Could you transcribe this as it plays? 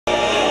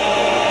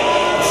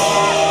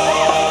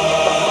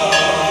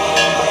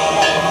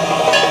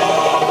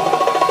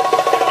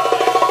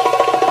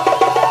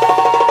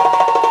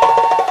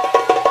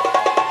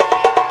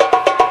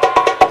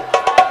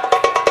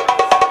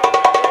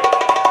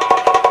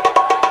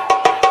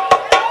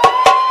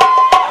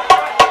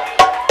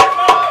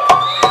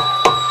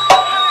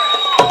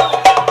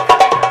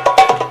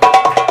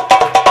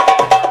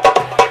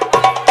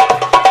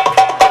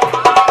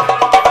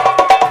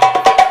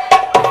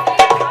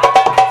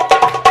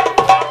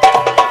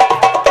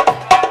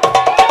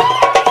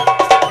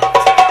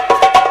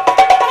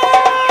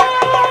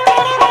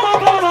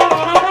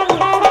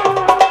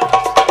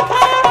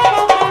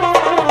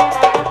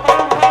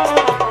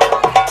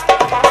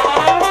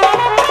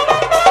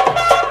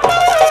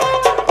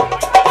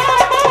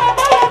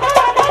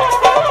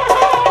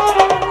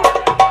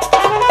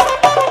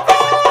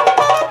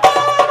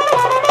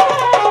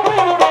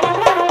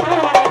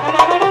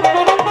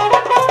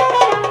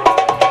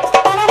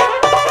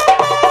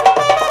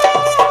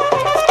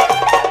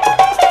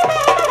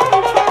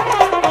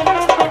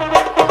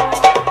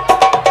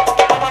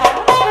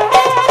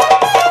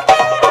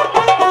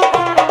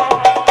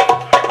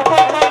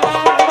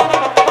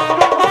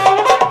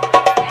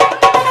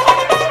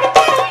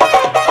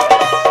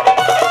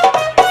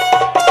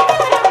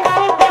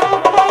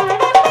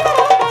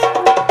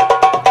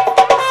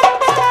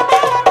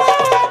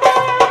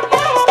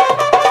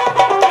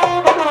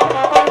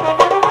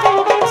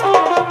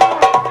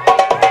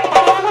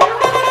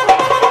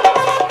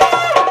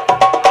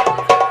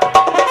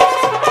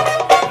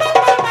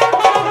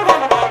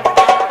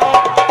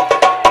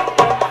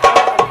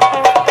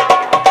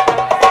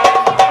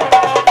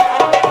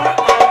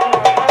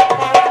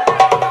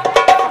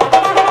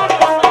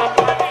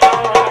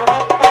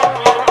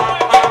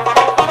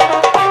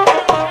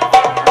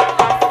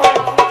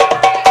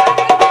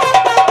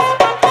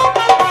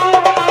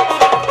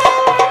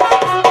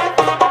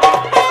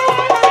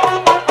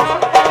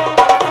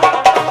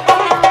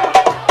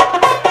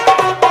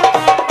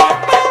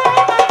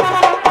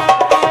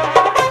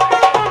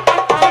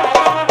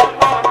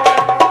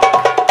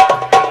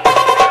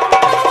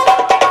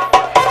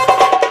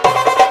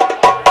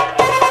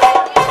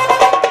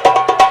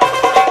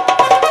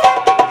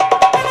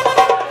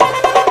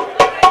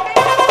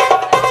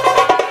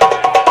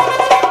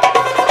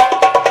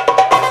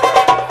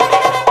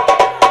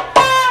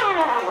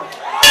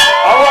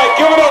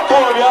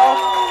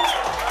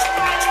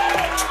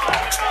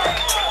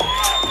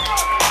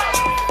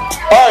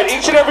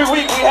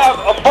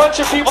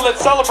people that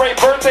celebrate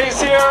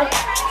birthdays here,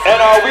 and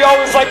we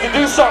always like to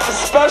do something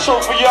special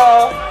for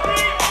y'all.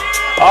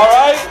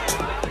 Alright?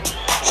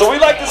 So we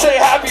like to say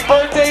happy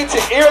birthday to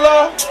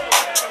Irla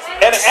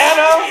and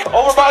Anna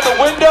over by the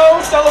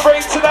window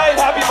celebrating tonight.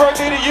 Happy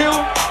birthday to you.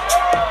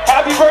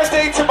 Happy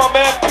birthday to my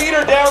man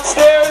Peter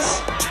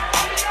downstairs.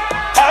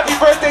 Happy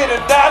birthday to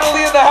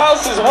Natalie in the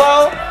house as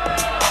well.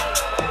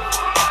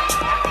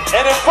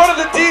 And in front of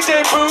the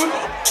DJ booth,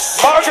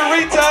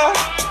 Margarita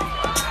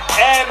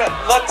and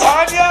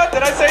Latanya,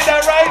 did I say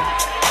that right?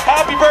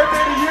 Happy birthday